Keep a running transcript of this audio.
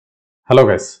Hello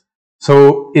guys.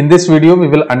 So in this video we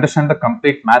will understand the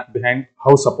complete math behind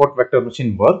how support vector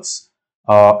machine works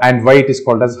and why it is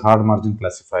called as hard margin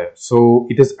classifier. So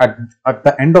it is at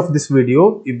the end of this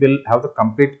video you will have the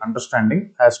complete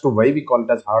understanding as to why we call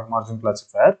it as hard margin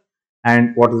classifier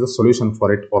and what is the solution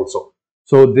for it also.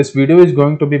 So this video is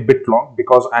going to be a bit long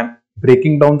because I am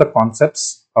breaking down the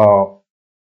concepts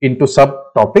into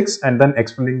subtopics and then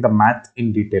explaining the math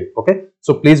in detail. Okay,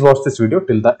 so please watch this video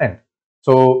till the end.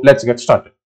 So let's get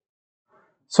started.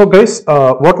 So guys,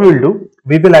 what we will do,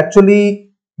 we will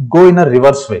actually go in a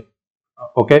reverse way.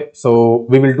 Okay, so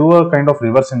we will do a kind of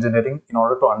reverse engineering in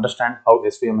order to understand how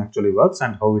SVM actually works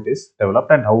and how it is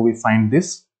developed and how we find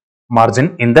this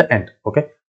margin in the end. Okay,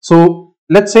 so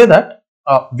let's say that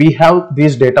we have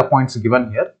these data points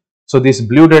given here. So these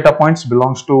blue data points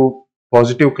belongs to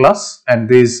positive class and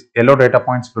these yellow data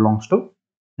points belongs to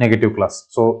negative class.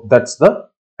 So that's the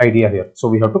idea here. So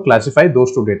we have to classify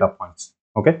those two data points.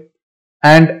 Okay,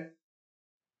 and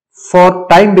for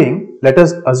time being, let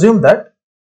us assume that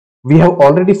we have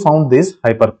already found these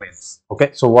hyperplanes.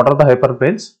 Okay, so what are the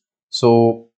hyperplanes?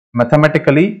 So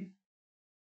mathematically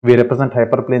we represent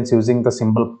hyperplanes using the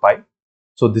symbol pi.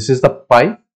 So this is the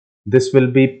pi, this will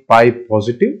be pi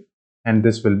positive and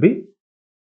this will be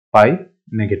pi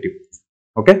negative.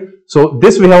 Okay, so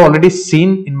this we have already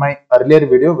seen in my earlier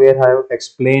video where I have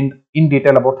explained in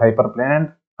detail about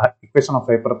hyperplane and equation of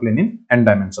hyperplane in n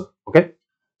dimension. Okay,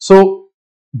 so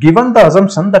given the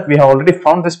assumption that we have already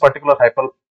found this particular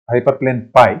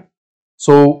hyperplane pi,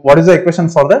 so what is the equation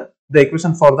for that? The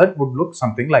equation for that would look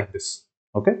something like this.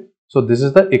 Okay, so this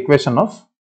is the equation of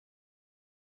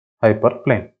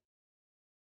hyperplane.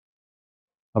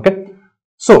 Okay,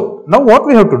 so now what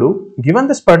we have to do, given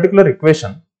this particular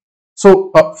equation,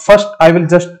 so first I will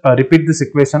just repeat this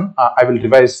equation. I will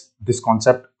revise this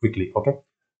concept quickly. Okay,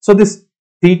 so this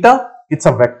theta, it's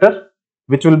a vector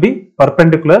which will be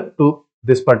perpendicular to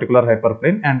this particular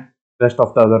hyperplane and rest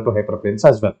of the other two hyperplanes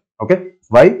as well. Okay,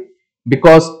 why?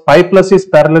 Because pi plus is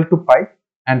parallel to pi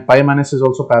and pi minus is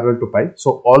also parallel to pi.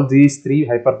 So all these three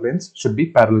hyperplanes should be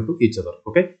parallel to each other.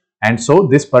 Okay, and so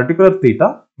this particular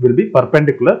theta will be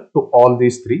perpendicular to all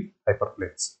these three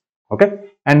hyperplanes.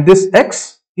 Okay, and this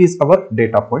x is our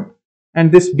data point and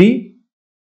this b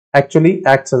actually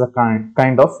acts as a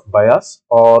kind of bias,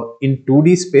 or in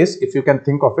 2D space, if you can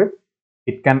think of it,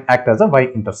 it can act as a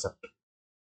y-intercept.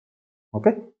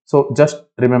 Okay, so just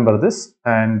remember this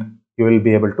and you will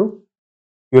be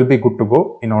good to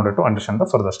go in order to understand the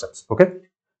further steps. Okay,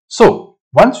 so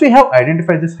once we have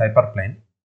identified this hyperplane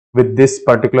with this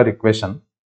particular equation,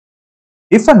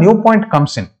 if a new point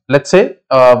comes in, let's say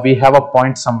we have a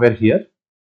point somewhere here.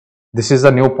 This is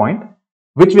a new point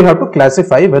which we have to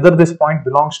classify whether this point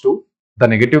belongs to the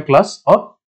negative class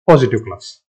or positive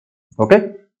class.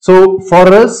 Okay, so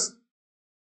for us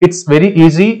it's very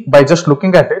easy. By just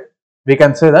looking at it we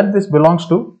can say that this belongs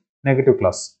to negative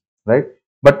class, right?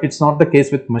 But it's not the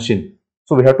case with machine.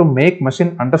 So we have to make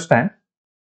machine understand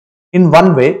in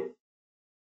one way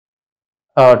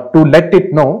to let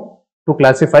it know to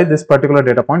classify this particular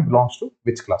data point belongs to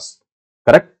which class.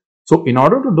 Correct? So in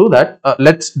order to do that,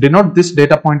 let's denote this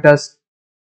data point as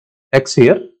x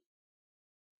here,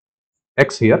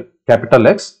 capital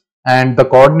X, and the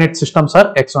coordinate systems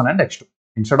are x1 and x2.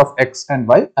 Instead of x and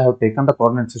y, I have taken the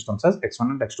coordinate systems as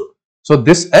x1 and x2. So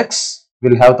this x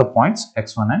will have the points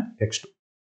x1 and x2.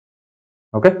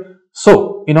 Okay,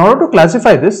 so in order to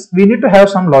classify this, we need to have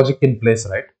some logic in place,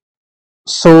 right?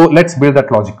 So let's build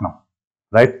that logic now,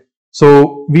 right?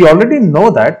 So we already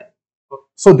know that.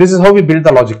 So this is how we build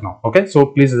the logic now. Okay, so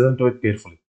please listen to it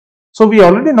carefully. So we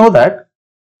already know that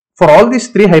for all these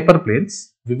three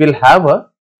hyperplanes, we will have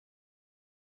a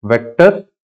vector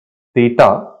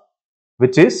theta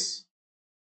which is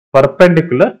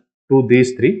perpendicular to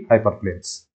these three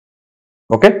hyperplanes.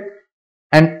 Okay,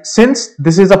 and since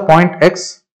this is a point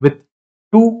x with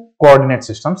two coordinate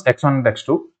systems x1 and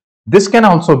x2, this can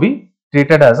also be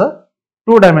treated as a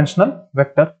two-dimensional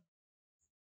vector.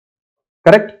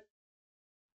 Correct?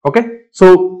 Okay,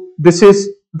 so this is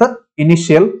the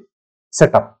initial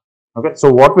setup. Okay,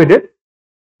 so what we did,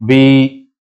 we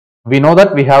know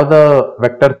that we have the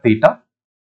vector theta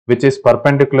which is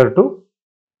perpendicular to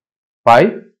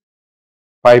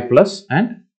pi plus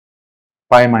and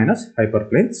pi minus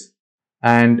hyperplanes,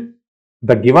 and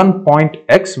the given point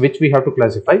x which we have to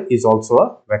classify is also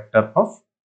a vector of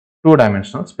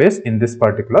two-dimensional space in this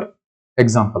particular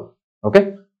example.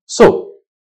 Okay, so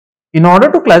in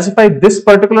order to classify this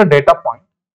particular data point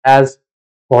as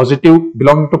positive,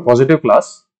 belonging to positive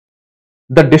class,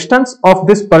 the distance of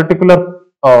this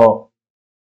particular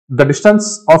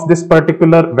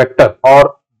vector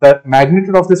or the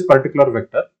magnitude of this particular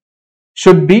vector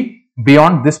should be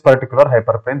beyond this particular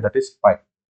hyperplane, that is pi,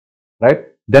 right?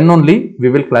 Then only we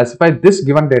will classify this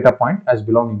given data point as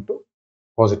belonging to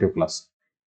positive class.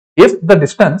 If the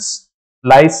distance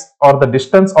lies, or the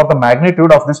distance or the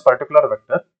magnitude of this particular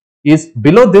vector is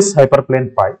below this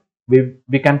hyperplane pi,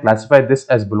 we can classify this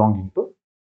as belonging to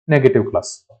negative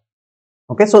class.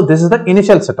 Okay, so this is the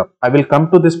initial setup. I will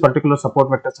come to this particular support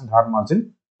vectors and hard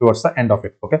margin towards the end of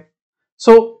it. Okay,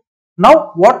 so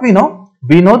now what we know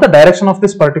the direction of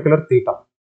this particular theta,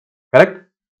 correct?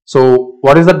 So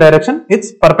what is the direction?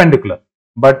 It's perpendicular,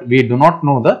 but we do not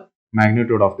know the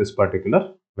magnitude of this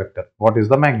particular vector. What is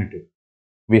the magnitude?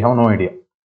 We have no idea.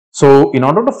 So in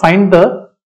order to find the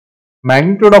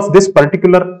magnitude of this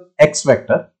particular x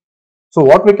vector, so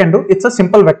what we can do, it's a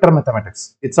simple vector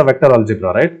mathematics. It's a vector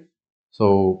algebra, right?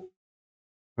 So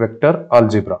vector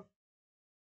algebra.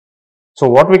 So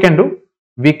what we can do,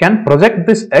 we can project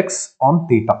this x on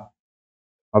theta.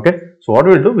 Okay, so what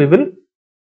we will do, we will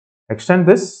extend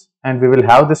this and we will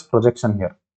have this projection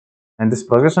here, and this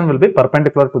projection will be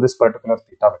perpendicular to this particular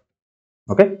theta vector.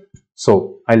 Okay,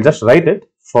 so I'll just write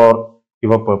it for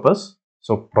your purpose.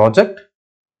 So project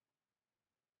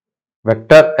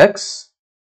vector x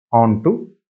onto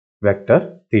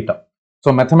vector theta.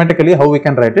 So mathematically, how we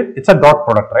can write it? It's a dot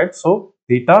product, right? So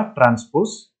theta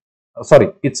transpose,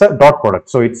 it's a dot product.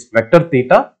 So it's vector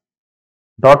theta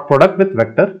dot product with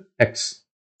vector x.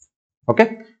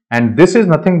 Okay, and this is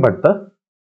nothing but the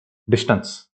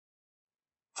distance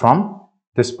from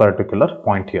this particular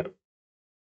point here,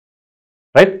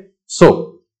 right?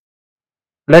 So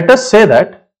let us say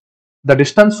that the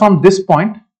distance from this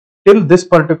point till this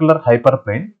particular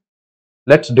hyperplane,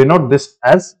 let's denote this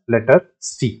as letter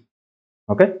C.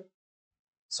 Okay,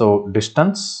 so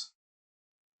distance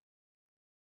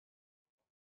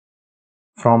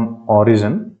from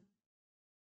origin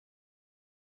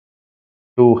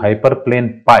to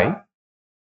hyperplane pi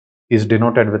is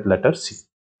denoted with letter C.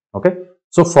 Okay,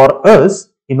 so for us,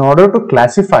 in order to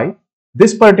classify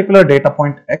this particular data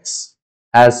point x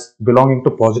as belonging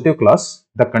to positive class,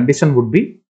 the condition would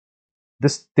be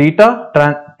this theta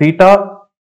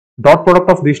dot product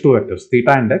of these two vectors,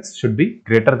 theta and x, should be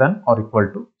greater than or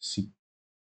equal to C.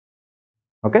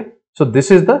 Okay, so this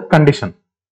is the condition,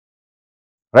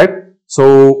 right?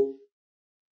 So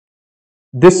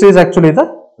this is actually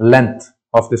the length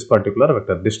of this particular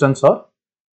vector, distance or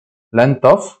length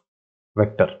of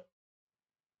vector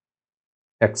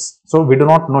x. So we do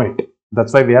not know it,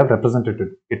 that's why we have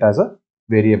represented it as a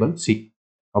variable C.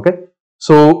 Okay,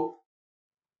 so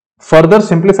further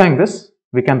simplifying this,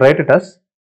 we can write it as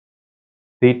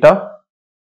theta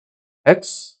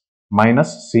x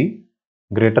minus C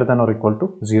greater than or equal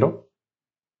to 0.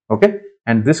 Okay,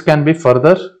 and this can be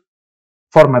further,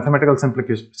 for mathematical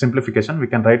simplification, we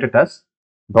can write it as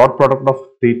dot product of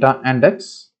theta and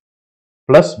x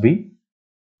plus b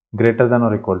greater than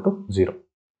or equal to 0,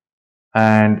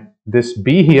 and this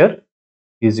b here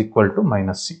is equal to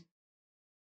minus C.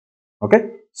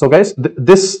 Okay, so guys,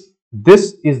 this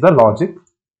is the logic.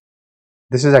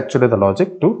 This is actually the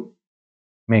logic to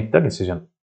make the decision.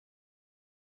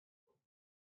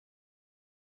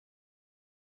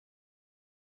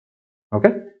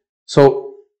 Okay,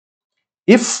 so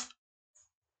if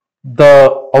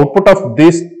the output of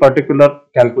this particular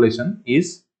calculation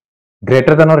is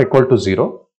greater than or equal to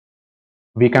 0,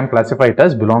 we can classify it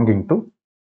as belonging to,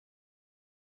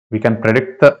 we can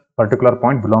predict the particular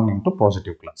point belonging to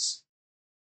positive class.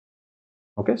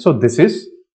 Okay, so this is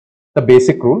the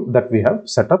basic rule that we have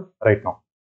set up right now.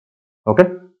 Okay,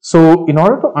 so in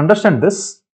order to understand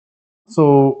this,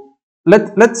 so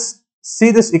let's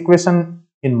see this equation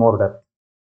in more depth.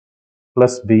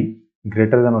 Plus b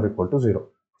greater than or equal to 0.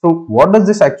 So what does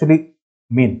this actually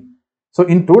mean? So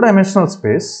in two-dimensional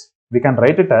space, we can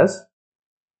write it as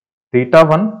theta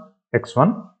 1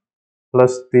 x1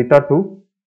 plus theta 2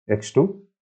 x2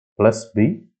 plus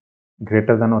b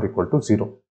greater than or equal to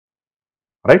 0,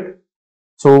 right?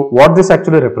 So what this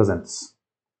actually represents?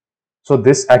 So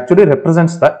this actually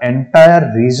represents the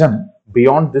entire region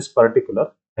beyond this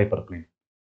particular hyperplane.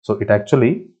 So it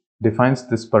actually defines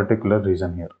this particular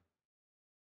region here.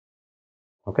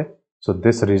 Okay, so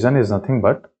this region is nothing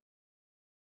but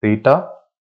theta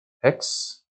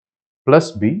x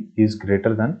plus b is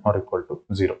greater than or equal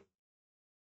to 0.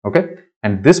 Okay,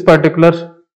 and this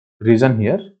particular region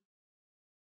here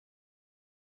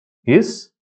is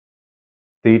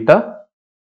theta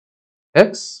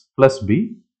x plus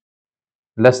b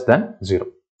less than 0.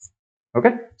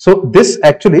 Okay, so this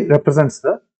actually represents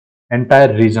the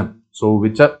entire region. So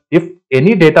which are, if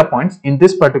any data points in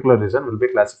this particular region will be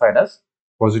classified as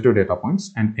positive data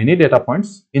points, and any data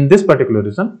points in this particular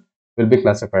region will be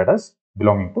classified as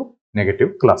belonging to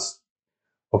negative class.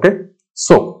 Okay,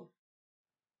 so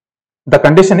the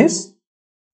condition is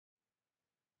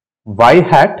y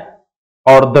hat,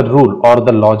 or the rule or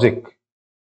the logic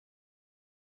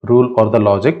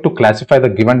to classify the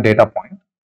given data point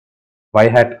y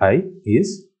hat I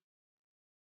is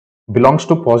belongs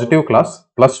to positive class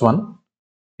 +1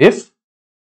 if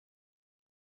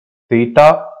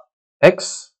theta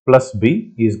x plus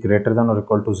b is greater than or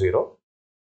equal to 0,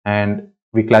 and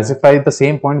we classify the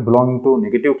same point belonging to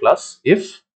negative class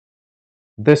if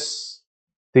this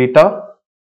theta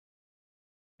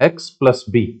x plus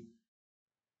b,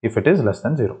 if it is less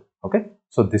than 0. Okay,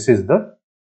 so this is the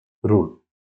rule.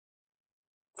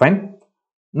 Fine.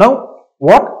 Now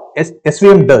what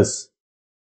SVM does,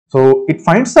 so it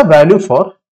finds the value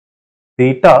for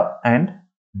theta and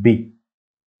b.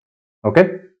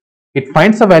 Okay, it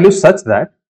finds a value such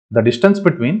that the distance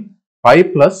between pi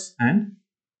plus and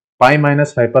pi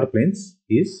minus hyperplanes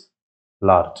is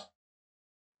large,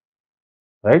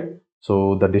 right?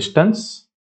 So the distance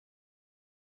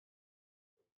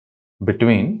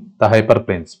between the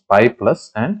hyperplanes pi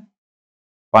plus and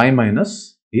pi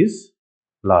minus is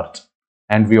large,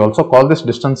 and we also call this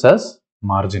distance as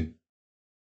margin,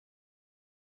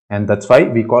 and that's why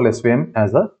we call SVM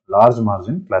as a large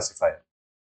margin classifier.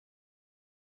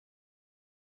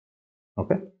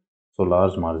 Okay, so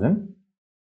large margin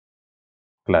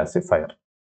classifier.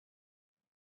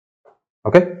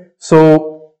 Okay,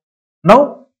 so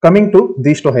now coming to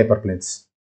these two hyperplanes,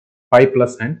 pi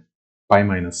plus and pi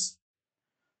minus.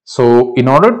 So in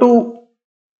order to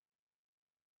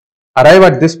arrive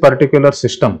at this particular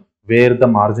system where the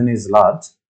margin is large,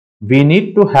 we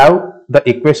need to have the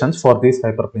equations for these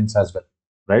hyperplanes as well,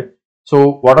 right?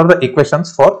 So what are the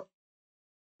equations for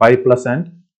pi plus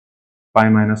and pi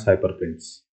minus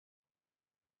hyperplanes?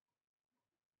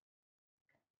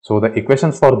 So the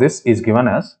equations for this is given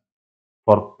as,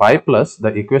 for pi plus, the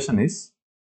equation is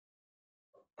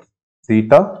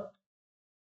theta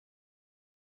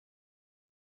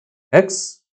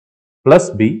x plus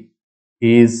b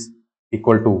is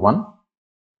equal to 1,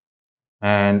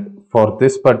 and for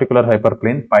this particular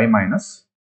hyperplane pi minus,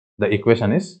 the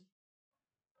equation is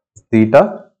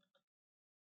theta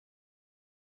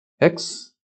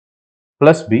x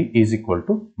plus b is equal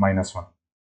to -1.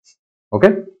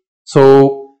 Okay,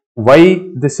 so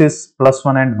why this is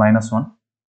 +1 and -1?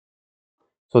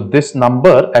 So this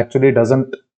number actually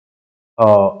doesn't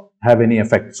have any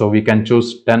effect. So we can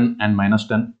choose 10 and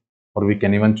 -10, or we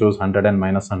can even choose 100 and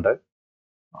 -100,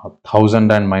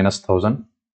 1000 and -1000.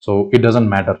 So it doesn't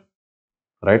matter,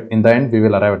 right? In the end, we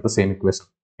will arrive at the same equation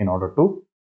in order to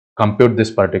compute this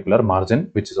particular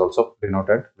margin, which is also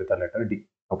denoted with a letter D.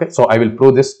 Okay, so I will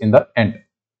prove this in the end.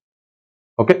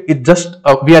 Okay, it just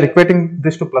we are equating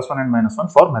this to +1 and -1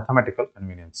 for mathematical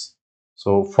convenience.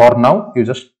 So for now, you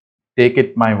just take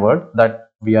it my word that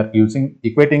we are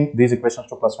equating these equations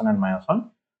to +1 and -1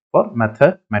 for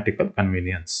mathematical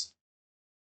convenience.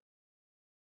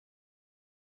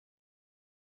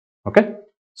 Okay,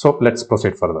 so let's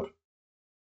proceed further.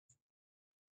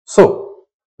 So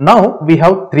now we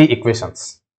have three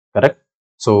equations, correct?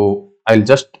 So I'll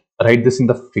just write this in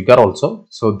the figure also.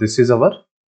 So this is our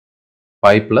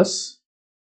pi plus,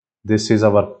 this is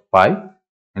our pi,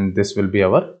 and this will be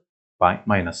our pi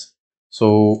minus. So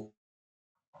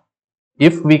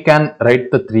if we can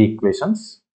write the three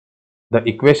equations, the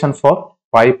equation for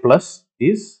pi plus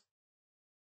is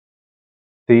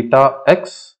theta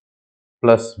x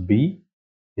plus b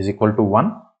is equal to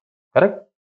 1, correct?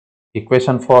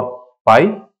 Equation for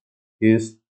pi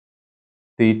is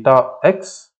theta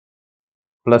x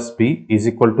plus b is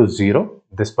equal to 0,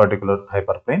 this particular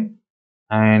hyperplane,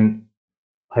 and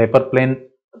hyperplane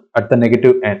at the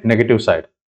negative side.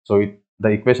 So the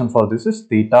equation for this is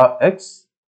theta x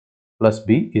plus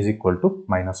b is equal to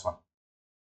 -1.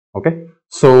 Okay,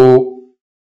 so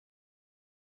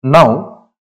now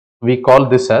we call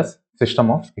this as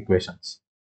system of equations.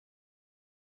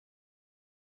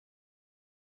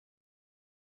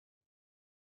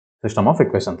 System of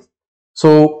equations. So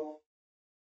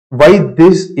why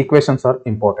these equations are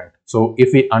important? So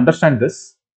if we understand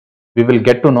this, we will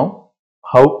get to know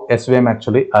how SVM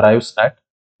actually arrives at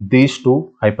these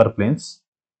two hyperplanes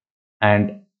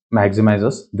and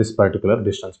maximizes this particular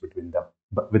distance between them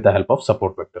with the help of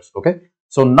support vectors. Okay,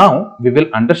 so now we will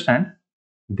understand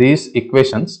these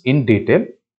equations in detail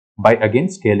by again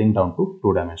scaling down to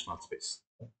two-dimensional space.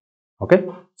 Okay,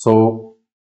 so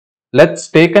let's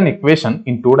take an equation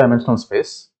in two-dimensional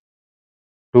space,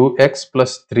 2x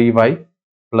plus 3y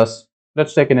plus,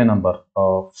 let's take in a number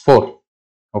 4.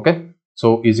 Okay,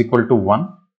 So is equal to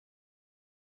 1.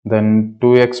 Then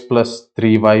 2x plus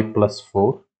 3y plus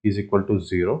 4 is equal to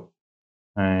 0.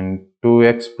 And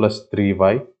 2x plus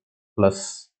 3y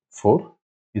plus 4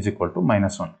 is equal to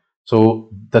minus 1. So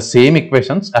the same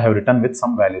equations I have written with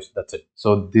some values, that's it.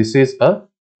 So this is a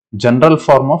general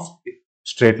form of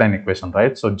straight line equation,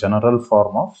 right? So general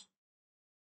form of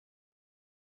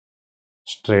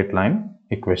straight line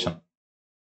equation,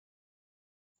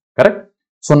 correct?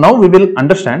 So now we will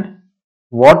understand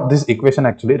what this equation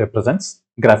actually represents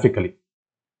graphically.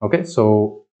 Okay,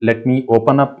 so let me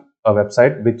open up a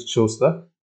website which shows the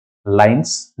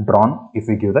lines drawn if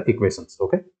we give the equations.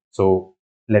 Okay, so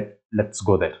let's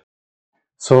go there.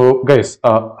 So guys,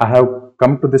 I have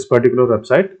come to this particular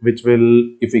website which will,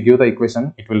 if we give the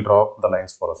equation, it will draw the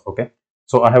lines for us. Okay,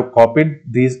 so I have copied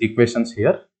these equations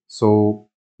here. So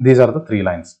these are the three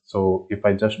lines. So if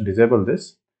I just disable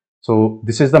this, so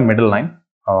this is the middle line,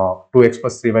 2x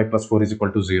plus 3y plus 4 is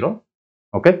equal to 0.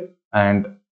 Okay,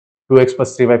 and 2x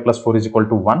plus 3y plus 4 is equal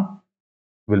to 1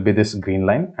 will be this green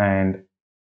line, and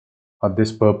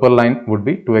this purple line would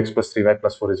be 2x plus 3y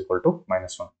plus 4 is equal to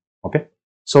minus 1. Okay,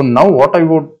 so now what I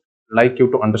would like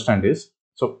you to understand is,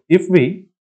 so if we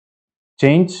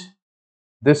change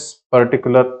this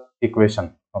particular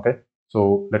equation, okay,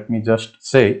 so let me just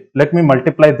say, let me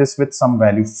multiply this with some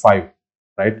value 5,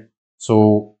 right?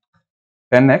 So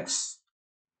 10x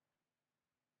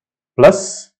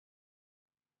plus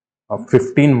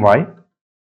 15y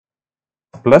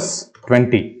plus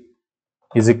 20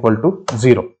 is equal to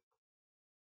 0,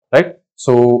 right?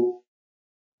 So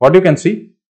what you can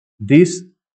see, these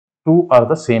two are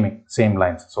the same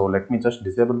lines. So let me just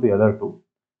disable the other two,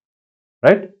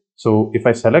 right? So if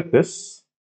I select this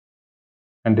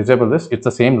and disable this, it's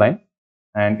the same line,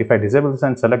 and if I disable this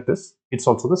and select this, it's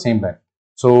also the same line.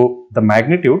 So the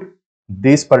magnitude,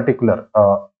 this particular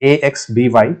ax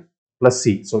by plus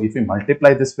c, so if we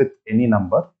multiply this with any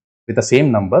number, with the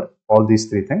same number, all these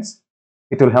three things,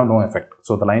 it will have no effect.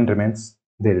 So the line remains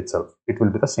there itself, it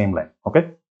will be the same line.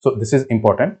 Okay, so this is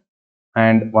important.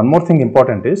 And one more thing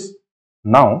important is,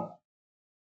 now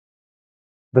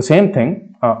the same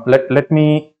thing, let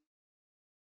me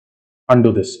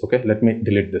undo this. Okay, let me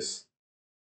delete this.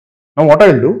 Now what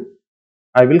I will do,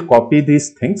 I will copy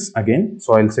these things again.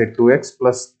 So I'll say 2x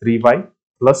plus 3y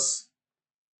plus,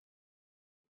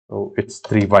 so it's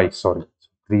 3y, sorry,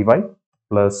 3y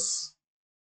plus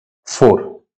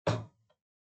 4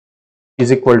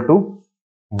 is equal to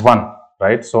 1,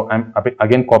 right? So I'm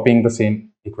again copying the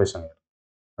same equation here,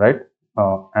 right?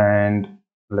 And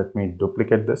let me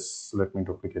duplicate this. Let me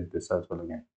duplicate this as well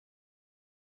again.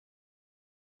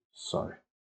 Sorry,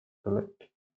 delete,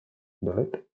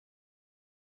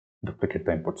 duplicate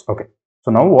the inputs. Okay,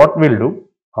 so now what we'll do,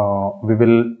 we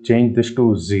will change this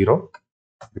to 0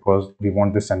 because we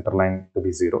want this center line to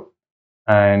be 0,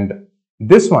 and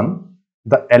this one,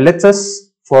 the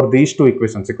LHS for these two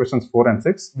equations, equations 4 and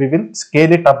 6, we will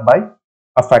scale it up by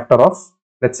a factor of,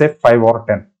 let's say 5 or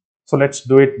 10. So let's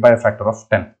do it by a factor of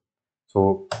 10.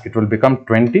 So it will become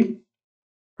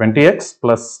 20x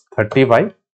plus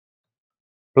 30y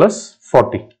plus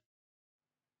 40,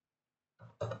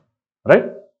 right?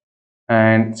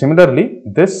 And similarly,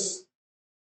 this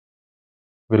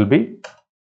will be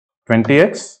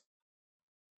 20x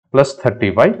plus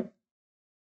 30y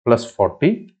plus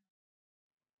 40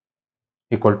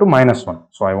 equal to minus 1.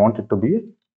 So I want it to be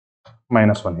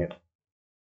minus 1 here,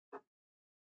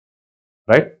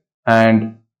 right?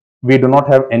 And we do not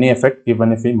have any effect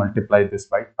even if we multiply this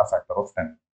by a factor of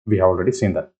 10. We have already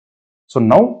seen that. So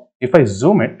now if I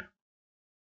zoom it,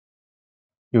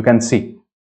 you can see,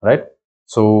 right?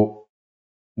 So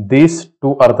these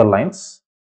two are the lines.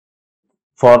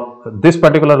 For this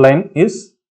particular line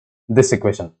is this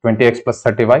equation, 20x plus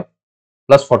 30y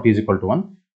plus 40 is equal to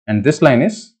 1, and this line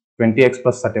is 20x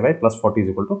plus 30y plus 40 is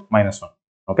equal to minus 1.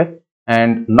 Okay,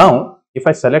 and now if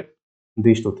I select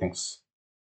these two things,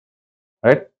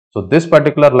 right? So this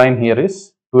particular line here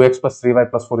is 2x plus 3y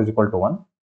plus 4 is equal to 1,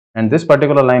 and this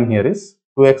particular line here is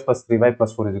 2x plus 3y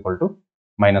plus 4 is equal to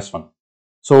minus 1.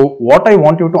 So what I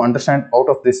want you to understand out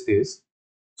of this is,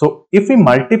 so if we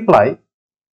multiply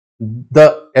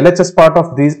the LHS part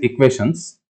of these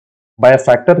equations by a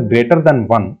factor greater than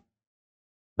 1,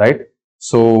 right?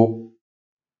 So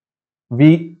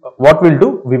what we'll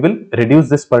do, we will reduce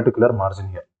this particular margin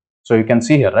here. So you can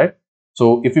see here, right?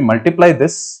 So if we multiply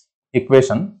this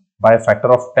equation by a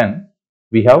factor of 10,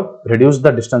 we have reduced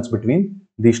the distance between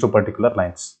these two particular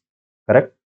lines,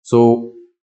 correct? So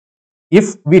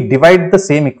if we divide the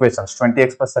same equations,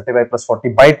 20x plus 30y plus 40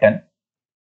 by 10,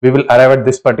 we will arrive at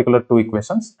this particular two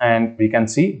equations, and we can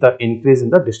see the increase in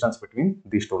the distance between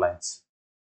these two lines.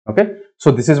 Okay,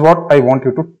 so this is what I want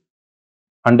you to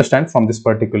understand from this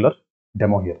particular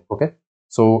demo here. Okay,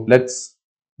 so let's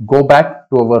go back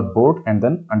to our board and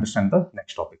then understand the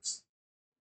next topics.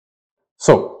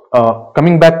 So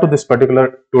coming back to this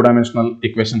particular two-dimensional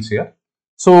equations here,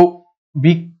 so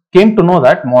we came to know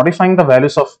that modifying the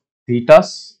values of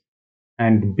thetas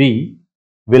and b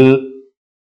will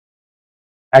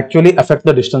actually affect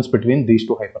the distance between these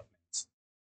two hyperplanes,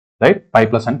 right? Pi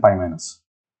plus and pi minus,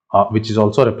 which is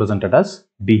also represented as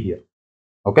d here.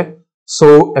 Okay,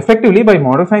 so effectively by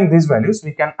modifying these values,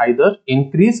 we can either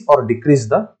increase or decrease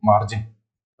the margin,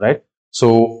 right?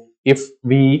 So if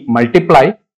we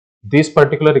multiply these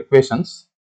particular equations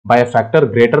by a factor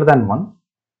greater than 1,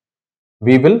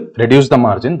 we will reduce the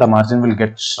margin will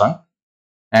get shrunk.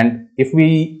 And if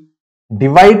we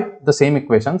divide the same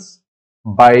equations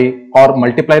by or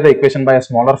multiply the equation by a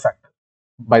smaller factor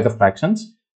by the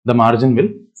fractions, the margin will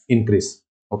increase.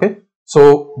 Okay,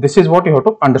 so this is what you have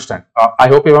to understand. I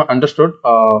hope you have understood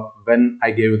when I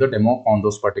gave you the demo on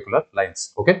those particular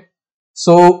lines. Okay,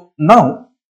 so now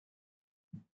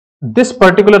this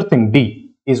particular thing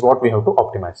D is what we have to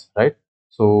optimize, right?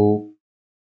 So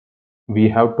we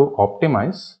have to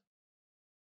optimize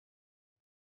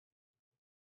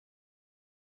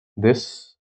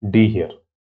this D here,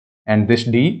 and this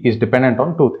D is dependent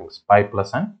on two things, pi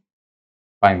plus and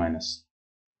pi minus,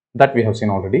 that we have seen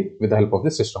already with the help of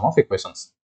this system of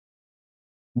equations.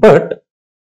 But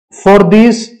for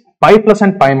these pi plus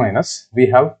and pi minus, we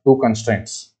have two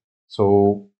constraints.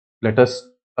 So let us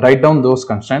write down those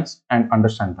constraints and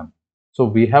understand them. So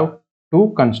we have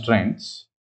two constraints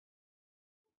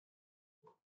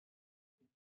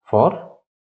for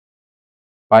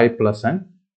pi plus and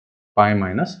pi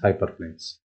minus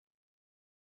hyperplanes.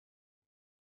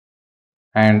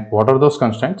 And what are those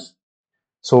constraints?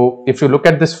 So if you look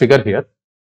at this figure here,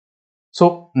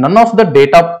 so none of the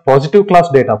data positive class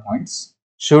data points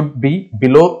should be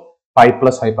below pi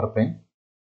plus hyperplane,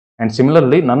 and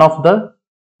similarly none of the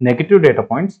negative data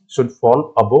points should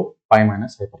fall above pi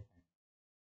minus hyperplane.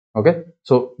 Okay,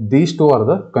 so these two are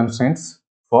the constraints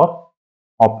for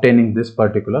obtaining this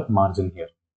particular margin here.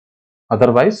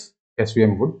 Otherwise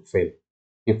SVM would fail.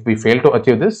 If we fail to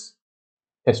achieve this,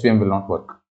 SVM will not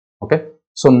work. Okay,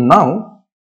 so now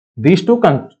these two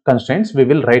constraints we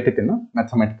will write it in a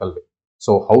mathematical way.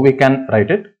 So how we can write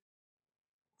it?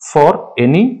 For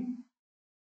any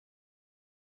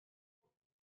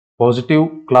positive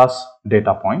class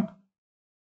data point,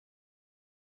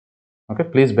 okay,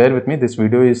 please bear with me, this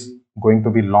video is going to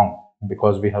be long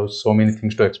because we have so many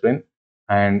things to explain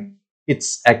and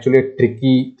it's actually a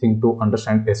tricky thing to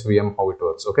understand SVM, how it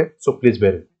works. Okay, so please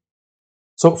bear with me.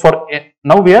 So for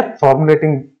now we are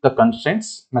formulating the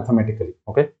constraints mathematically.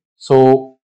 Okay,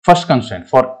 so first constraint,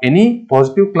 for any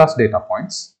positive class data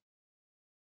points,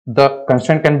 the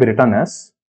constraint can be written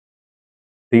as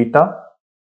theta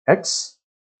x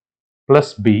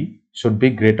plus b should be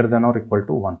greater than or equal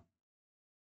to 1.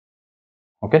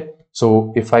 Okay,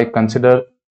 so if I consider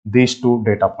these two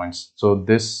data points, so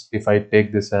this, if I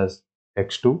take this as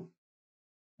x2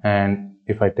 and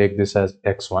if I take this as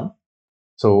x1,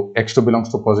 so x2 belongs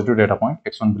to positive data point,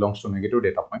 x1 belongs to negative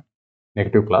data point,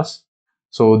 negative class.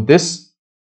 So this,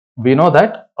 we know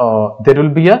that there will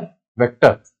be a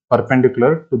vector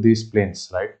perpendicular to these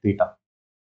planes, right, theta,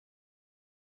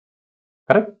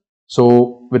 correct?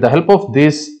 So with the help of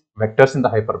these vectors in the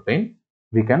hyperplane,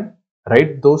 we can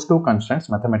write those two constraints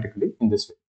mathematically in this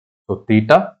way. So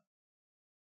theta,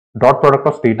 dot product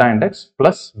of theta and x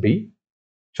plus b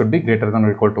should be greater than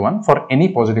or equal to 1 for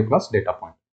any positive class data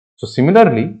point. So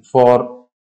similarly, for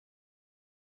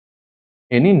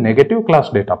any negative class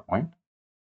data point,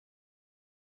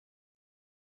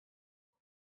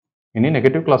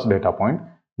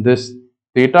 this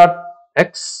theta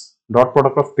x, dot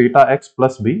product of theta x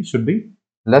plus b should be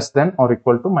less than or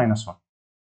equal to -1.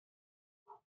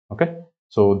 Okay,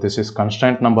 so this is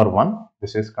constraint number 1,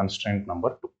 this is constraint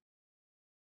number 2.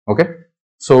 Okay,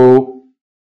 so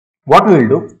what we will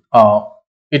do,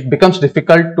 it becomes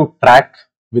difficult to track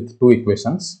with two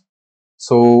equations.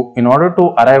 So in order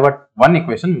to arrive at one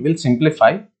equation, we will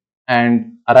simplify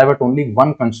and arrive at only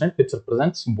one constraint which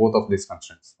represents both of these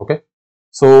constraints. Okay,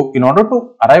 so in order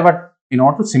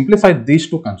to simplify these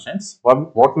two constraints,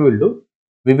 what we will do,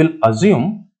 we will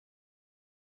assume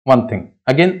one thing.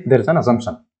 Again, there is an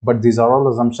assumption, but these are all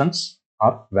assumptions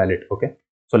are valid. Okay,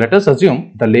 so let us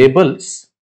assume the labels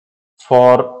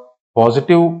for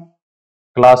positive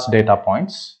class data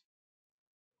points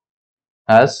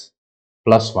as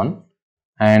 +1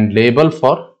 and label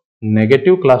for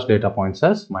negative class data points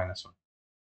as -1.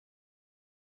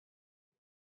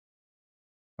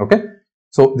 Okay,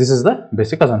 So this is the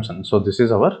basic assumption. So this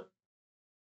is our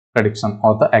prediction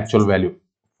or the actual value.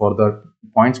 For the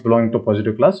points belonging to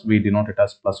positive class, we denote it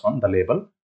as +1, the label,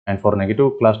 and for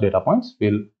negative class data points,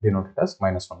 we'll denote it as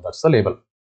 -1, that's the label.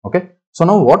 Okay. So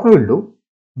now what we will do,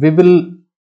 we will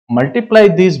multiply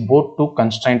these both two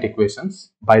constraint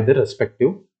equations by their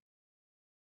respective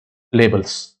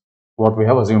labels, what we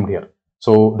have assumed here.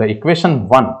 So the equation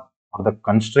 1 or the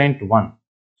constraint 1,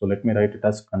 so let me write it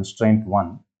as constraint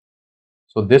 1.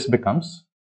 So this becomes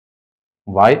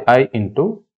yi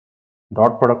into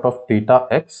dot product of theta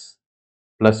x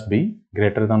plus b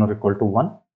greater than or equal to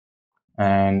 1,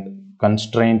 and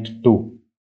constraint 2.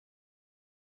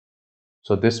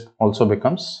 So this also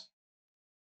becomes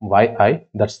yi,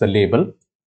 that's the label,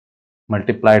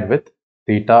 multiplied with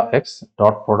theta x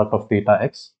dot product of theta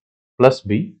x plus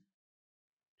b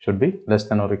should be less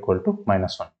than or equal to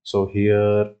 -1. So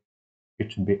here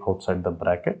it should be outside the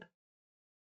bracket.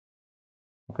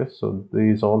 Okay, so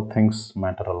these all things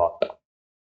matter a lot.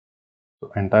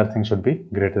 So entire thing should be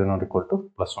greater than or equal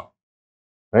to +1,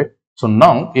 right? So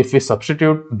now if we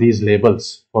substitute these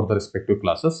labels for the respective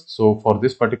classes, so for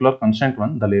this particular constraint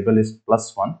 1, the label is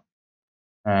 +1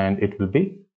 and it will be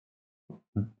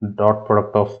dot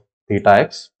product of theta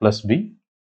x plus b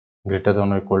greater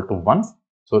than or equal to 1.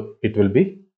 So it will be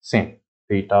same,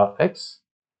 theta x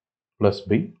plus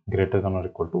b greater than or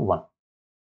equal to 1.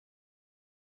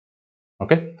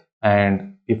 Okay,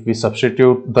 and if we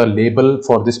substitute the label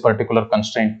for this particular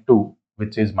constraint 2,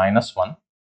 which is -1,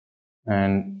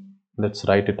 and let's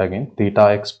write it again, theta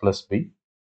x plus b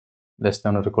less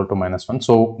than or equal to -1.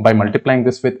 So by multiplying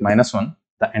this with -1,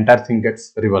 the entire thing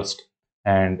gets reversed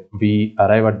and we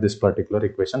arrive at this particular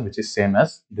equation, which is same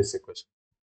as this equation.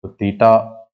 So theta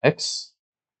x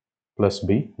plus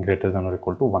b greater than or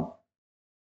equal to 1.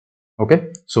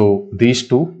 Okay, so these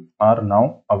two are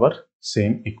now our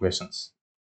same equations.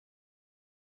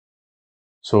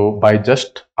 So by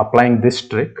just applying this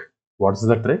trick, what's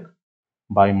the trick?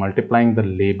 By multiplying the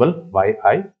label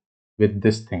yi with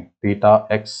this thing, theta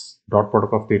x dot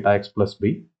product of theta x plus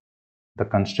b, the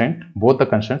constraint, both the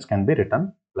constraints can be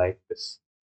written like this.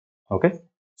 Okay,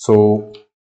 so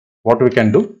what we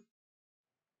can do,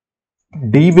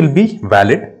 d will be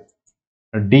valid.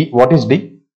 D, what is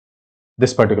d?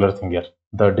 This particular thing here,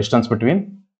 the distance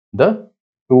between the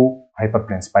two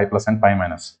hyperplanes pi plus and pi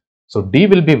minus. So d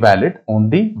will be valid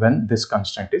only when this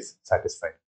constraint is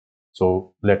satisfied.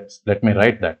 So let me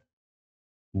write that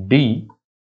d,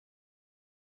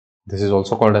 this is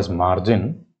also called as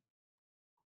margin,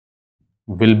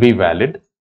 will be valid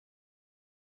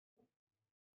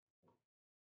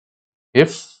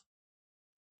if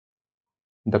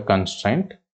the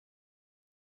constraint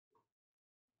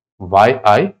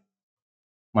yi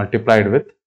multiplied with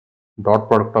dot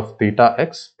product of theta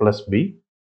x plus b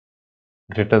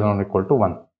greater than or equal to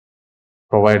 1,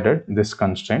 provided this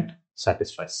constraint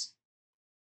satisfies.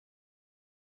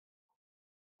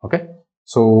 Okay,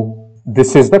 so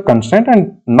this is the constraint,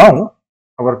 and now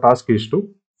our task is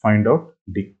to find out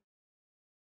d.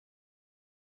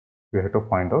 We have to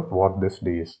find out what this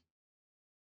d is.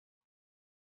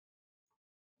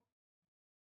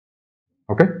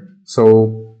 Okay,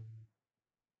 so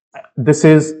this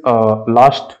is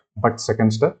last but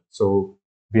second step, so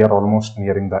we are almost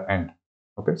nearing the end.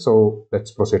 Okay, so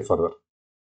let's proceed further.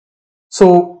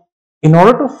 So in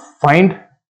order to find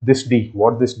this d,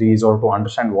 what this d is, or to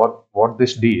understand what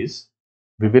this d is,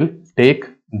 we will take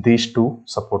these two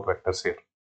support vectors here.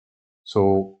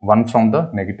 So one from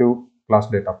the negative class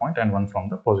data point and one from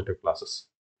the positive classes.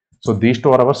 So these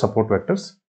two are our support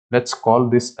vectors. Let's call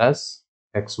this as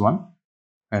x1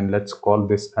 and let's call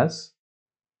this as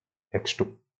x2.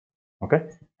 Okay,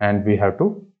 and we have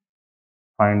to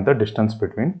find the distance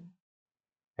between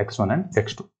x1 and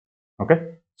x2.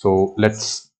 Okay, so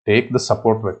let's take the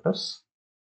support vectors.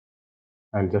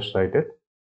 I'll just write it.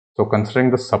 So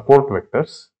considering the support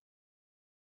vectors,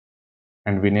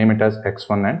 and we name it as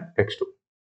x1 and x2,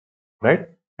 right?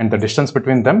 And the distance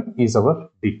between them is our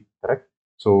d, correct?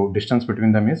 So distance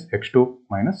between them is x2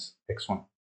 minus x1,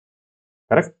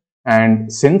 correct?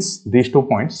 And since these 2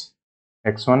 points,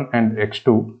 x1 and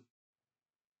x2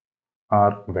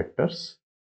 are vectors,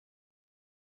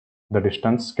 the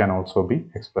distance can also be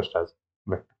expressed as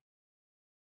vector.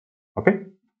 Okay,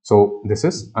 so this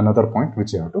is another point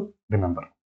which you have to remember.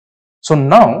 So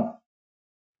now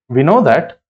we know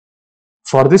that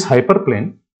for this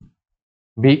hyperplane,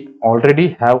 we already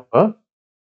have a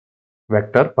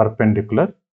vector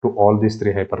perpendicular to all these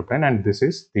 3 hyperplane, and this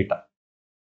is theta.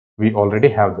 We already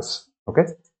have this, okay,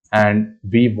 and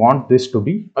we want this to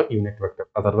be a unit vector,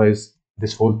 otherwise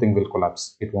this whole thing will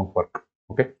collapse, it won't work.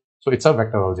 Okay, so it's a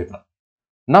vector algebra.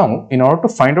 Now, in order to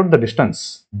find out the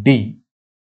distance d,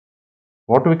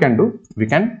 what we can do? We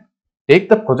can take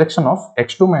the projection of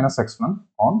x2 minus x1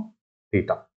 on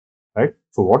theta, right?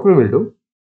 So, what we will do?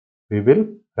 We will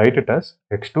write it as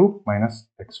x2 minus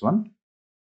x1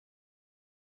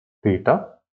 theta,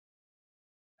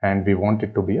 and we want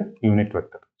it to be a unit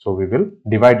vector. So, we will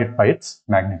divide it by its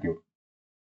magnitude.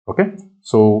 Okay.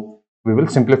 So, we will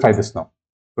simplify this now.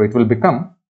 So, it will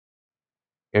become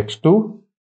x2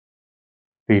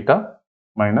 theta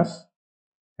minus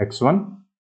x1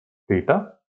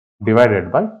 theta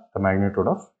divided by the magnitude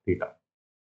of theta.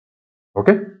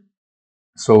 Okay.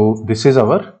 So, this is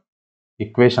our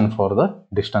equation for the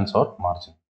distance or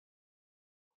margin.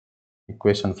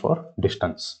 Equation for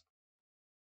distance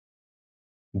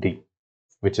d,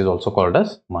 which is also called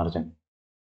as margin.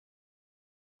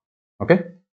 Okay.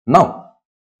 Now,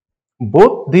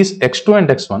 both these x2 and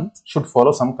x1 should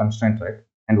follow some constraint, right?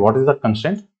 And what is that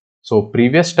constraint? So,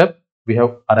 previous step we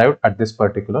have arrived at this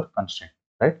particular constraint,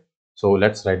 right? So,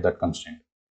 let's write that constraint.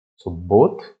 So,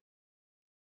 both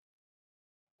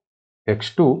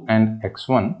x2 and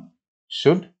x1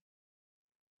 should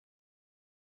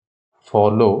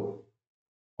follow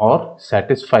or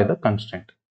satisfy the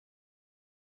constraint.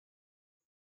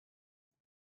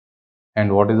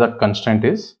 And what is that constraint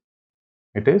is?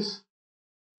 It is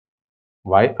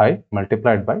yi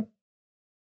multiplied by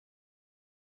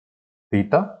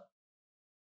theta.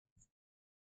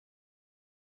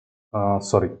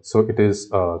 So it is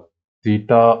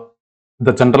theta.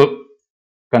 The general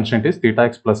constraint is theta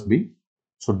x plus b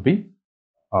should be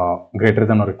greater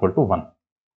than or equal to 1.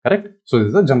 Correct? So this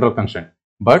is the general constraint.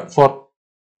 But for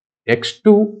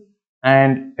x2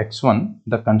 and x1,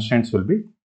 the constraints will be,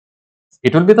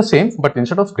 it will be the same, but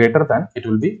instead of greater than, it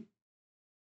will be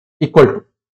equal to.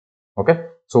 Okay.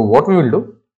 So what we will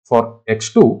do for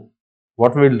x2,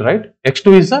 what we will write?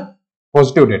 X2 is a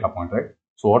positive data point, right?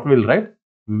 So what we will write?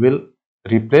 We will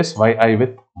replace yi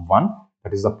with 1,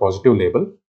 that is the positive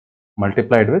label,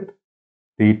 multiplied with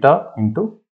theta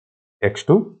into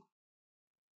x2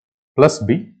 plus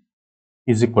b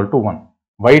is equal to 1.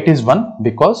 Why it is 1?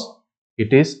 Because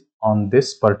it is on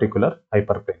this particular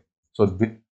hyperplane. So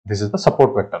this is the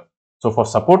support vector. So for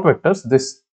support vectors,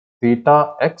 this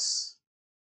theta x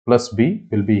plus b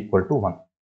will be equal to 1.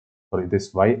 Sorry,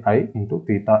 this yi into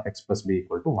theta x plus b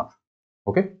equal to 1.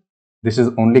 Okay. This is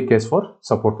only case for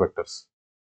support vectors.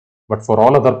 But for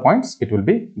all other points, it will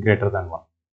be greater than 1.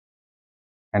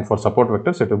 And for support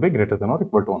vectors, it will be greater than or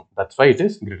equal to 1. That's why it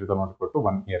is greater than or equal to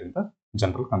 1 here in the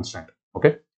general constraint.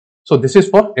 Okay. So this is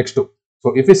for x2.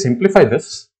 So if we simplify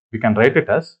this, we can write it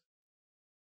as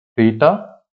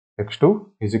theta x2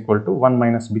 is equal to 1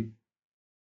 minus b.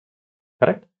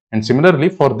 Correct. And similarly,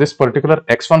 for this particular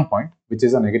x1 point, which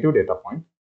is a negative data point,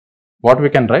 what we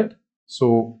can write?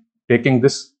 So taking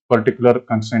this particular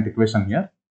constraint equation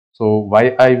here, so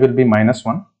yi will be minus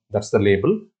 1, that's the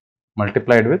label,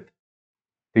 multiplied with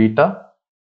theta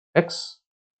x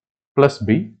plus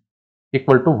b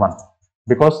equal to 1,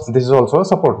 because this is also a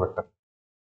support vector.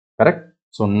 Correct.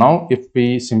 So now if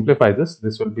we simplify this,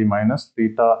 this will be minus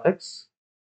theta x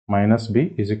minus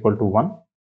b is equal to 1.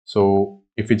 So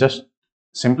if we just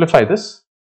simplify this,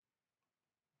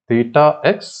 theta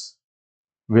x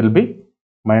will be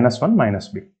minus 1 minus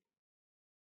b.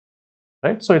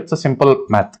 Right. So it's a simple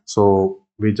math. So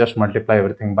we just multiply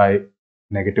everything by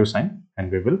negative sign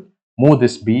and we will move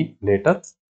this b later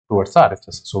towards the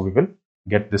RHS. So we will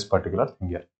get this particular thing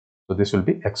here. So this will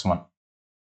be x1.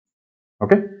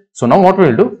 Okay. So now what we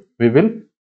will do? We will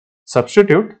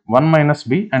substitute 1 minus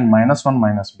b and minus 1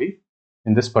 minus b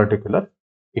in this particular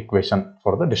equation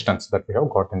for the distance that we have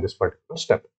got in this particular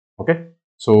step. Okay.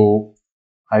 So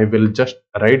I will just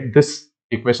write this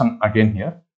equation again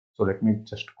here. So let me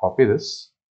just copy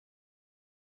this.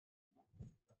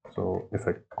 So if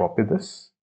I copy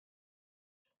this,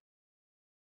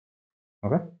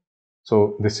 okay.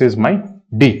 So this is my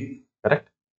d, correct?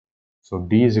 So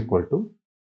d is equal to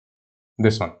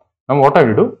this one. Now what I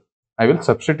will do? I will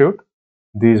substitute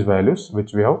these values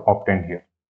which we have obtained here.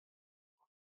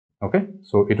 Okay.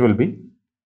 So it will be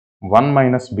 1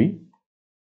 minus b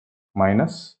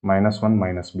minus minus 1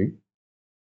 minus b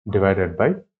divided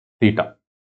by theta,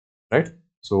 right?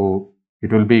 So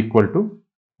it will be equal to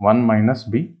 1 minus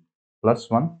b plus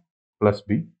 1 plus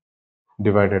b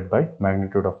divided by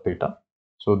magnitude of theta.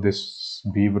 So this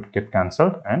b would get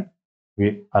cancelled and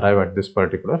we arrive at this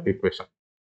particular equation.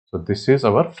 So this is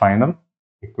our final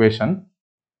equation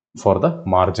for the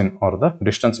margin or the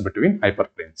distance between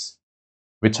hyperplanes.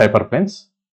 Which hyperplanes?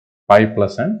 Pi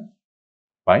plus and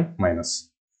pi minus.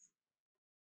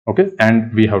 Okay,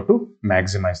 and we have to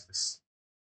maximize this.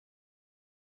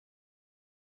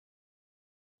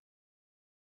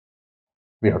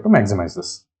 We have to maximize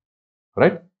this,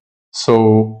 right?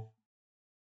 So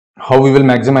how we will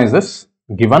maximize this?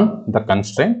 Given the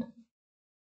constraint,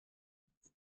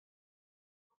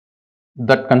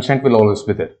 that constraint will always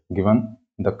be there. Given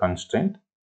the constraint,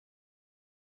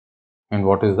 and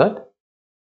what is that?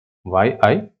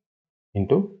 Yi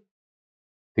into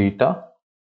theta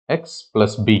x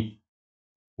plus b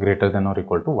greater than or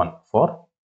equal to 1 for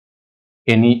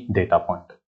any data point.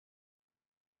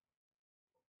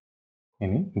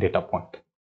 Any data point.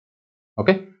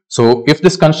 Okay. So if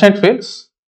this constraint fails,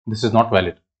 this is not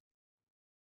valid.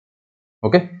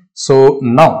 Okay. So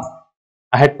now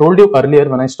I had told you earlier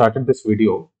when I started this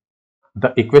video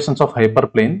the equations of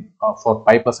hyperplane for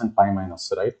pi plus and pi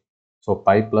minus, right? So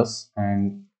pi plus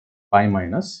and pi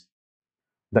minus,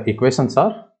 the equations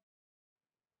are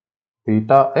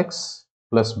theta x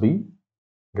plus b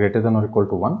greater than or equal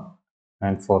to 1,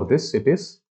 and for this it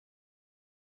is,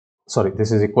 sorry,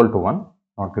 this is equal to 1,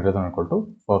 not greater than or equal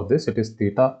to, for this it is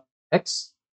theta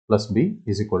x plus b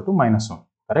is equal to minus 1,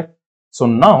 correct? So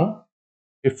now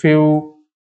if you,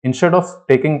 instead of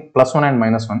taking plus 1 and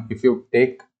minus 1, if you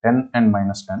take 10 and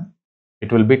minus 10,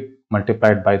 it will be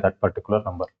multiplied by that particular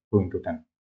number, 2 into 10.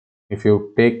 If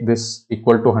you take this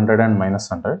equal to 100 and minus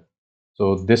 100,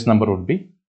 so this number would be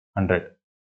 100.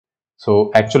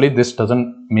 So actually this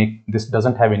doesn't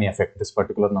have any effect. This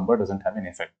particular number doesn't have any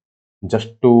effect.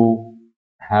 Just to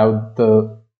have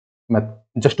the,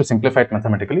 just to simplify it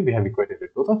mathematically, we have equated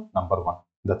it to the number 1.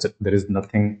 That's it. There is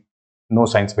nothing, no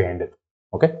science behind it.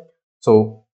 Okay.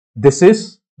 So this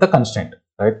is the constraint,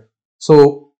 right?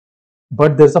 So,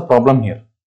 but there's a problem here.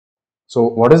 So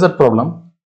what is that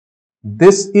problem?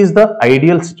 This is the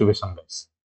ideal situation, guys.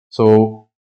 So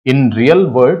in real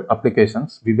world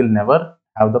applications, we will never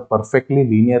have the perfectly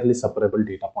linearly separable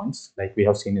data points like we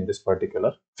have seen in this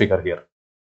particular figure here.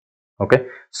 Okay.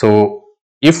 So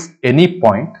if any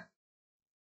point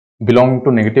belonging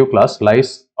to negative class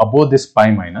lies above this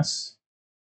pi minus,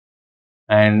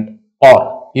 and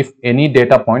or if any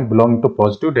data point belonging to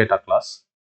positive data class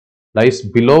lies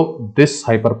below this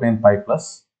hyperplane pi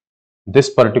plus, this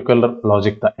particular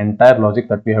logic, the entire logic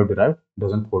that we have derived,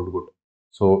 doesn't hold good.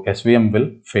 So SVM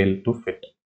will fail to fit.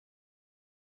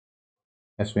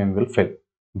 SVM will fail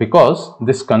because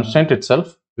this constraint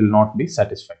itself will not be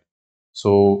satisfied.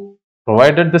 So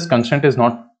provided this constraint is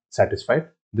not satisfied,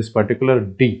 this particular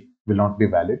D will not be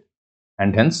valid,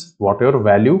 and hence whatever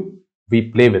value we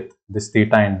play with, this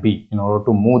theta and b, in order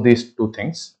to move these two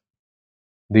things,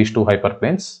 these two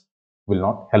hyperplanes, will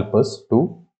not help us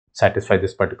to satisfy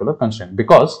this particular constraint.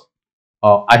 Because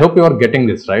I hope you are getting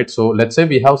this, right? So let's say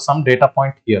we have some data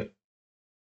point here.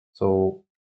 So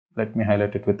let me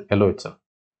highlight it with yellow itself.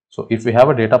 So if we have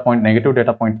a data point, negative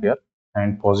data point here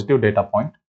and positive data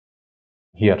point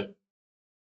here,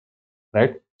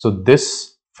 right? So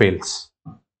this fails.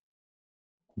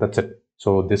 That's it.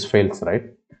 So this fails, right?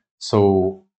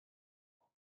 So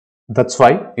that's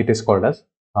why it is called as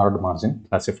hard margin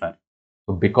classifier.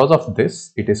 So because of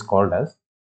this, it is called as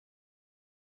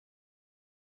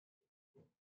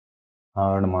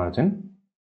hard margin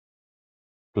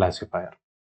classifier.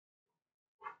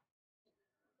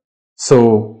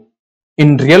 So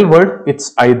in real world,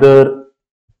 it's either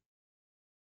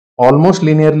almost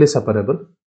linearly separable.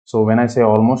 So when I say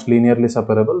almost linearly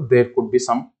separable, there could be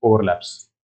some overlaps.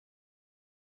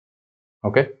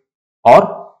 Okay.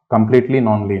 Or completely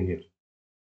non-linear.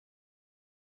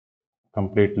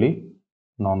 Completely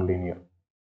non-linear.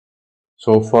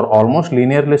 So for almost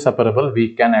linearly separable,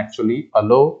 we can actually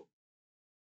allow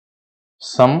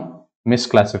some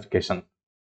misclassification,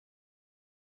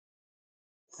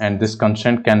 and this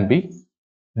constraint can be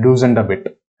loosened a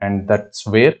bit, and that's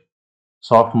where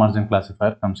soft margin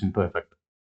classifier comes into effect.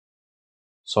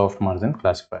 Soft margin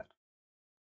classifier.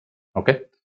 Okay.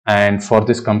 And for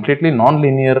this completely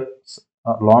non-linear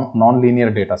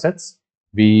data sets,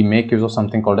 we make use of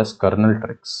something called as kernel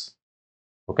tricks.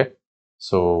 Okay.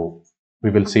 So we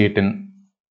will see it in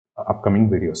upcoming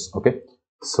videos. Okay.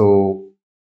 So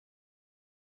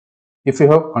if you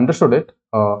have understood it,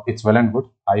 it's well and good.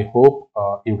 I hope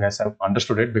you guys have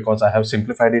understood it, because I have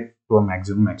simplified it to a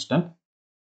maximum extent,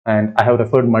 and I have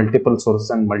referred multiple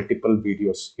sources and multiple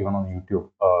videos even on YouTube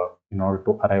in order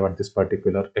to arrive at this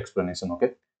particular explanation.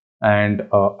 Okay. And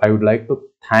I would like to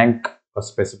thank a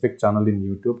specific channel in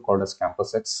YouTube called as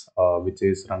CampusX, which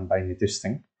is run by Nitish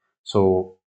Singh.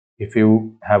 So if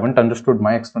you haven't understood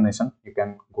my explanation, you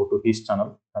can go to his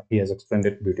channel. He has explained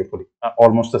it beautifully,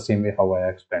 almost the same way how I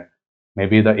explained.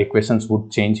 Maybe the equations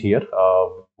would change here,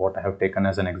 what I have taken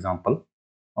as an example.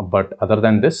 But other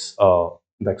than this,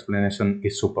 the explanation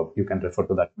is superb. You can refer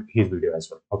to that, his video as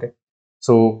well. Okay.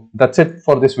 So that's it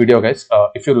for this video, guys.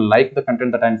 If you like the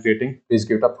content that I'm creating, please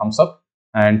give it a thumbs up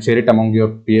and share it among your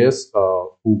peers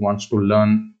who wants to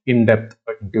learn in-depth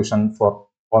intuition for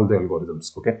all the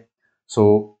algorithms. Okay.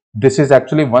 So this is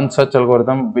actually one such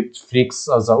algorithm which freaks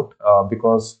us out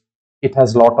because it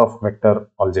has a lot of vector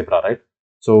algebra, right?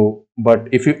 So, but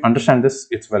if you understand this,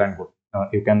 it's well and good.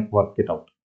 You can work it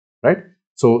out, right?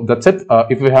 So that's it.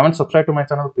 If you haven't subscribed to my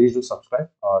channel, please do subscribe.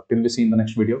 Till we see in the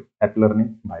next video. Happy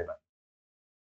learning. Bye bye.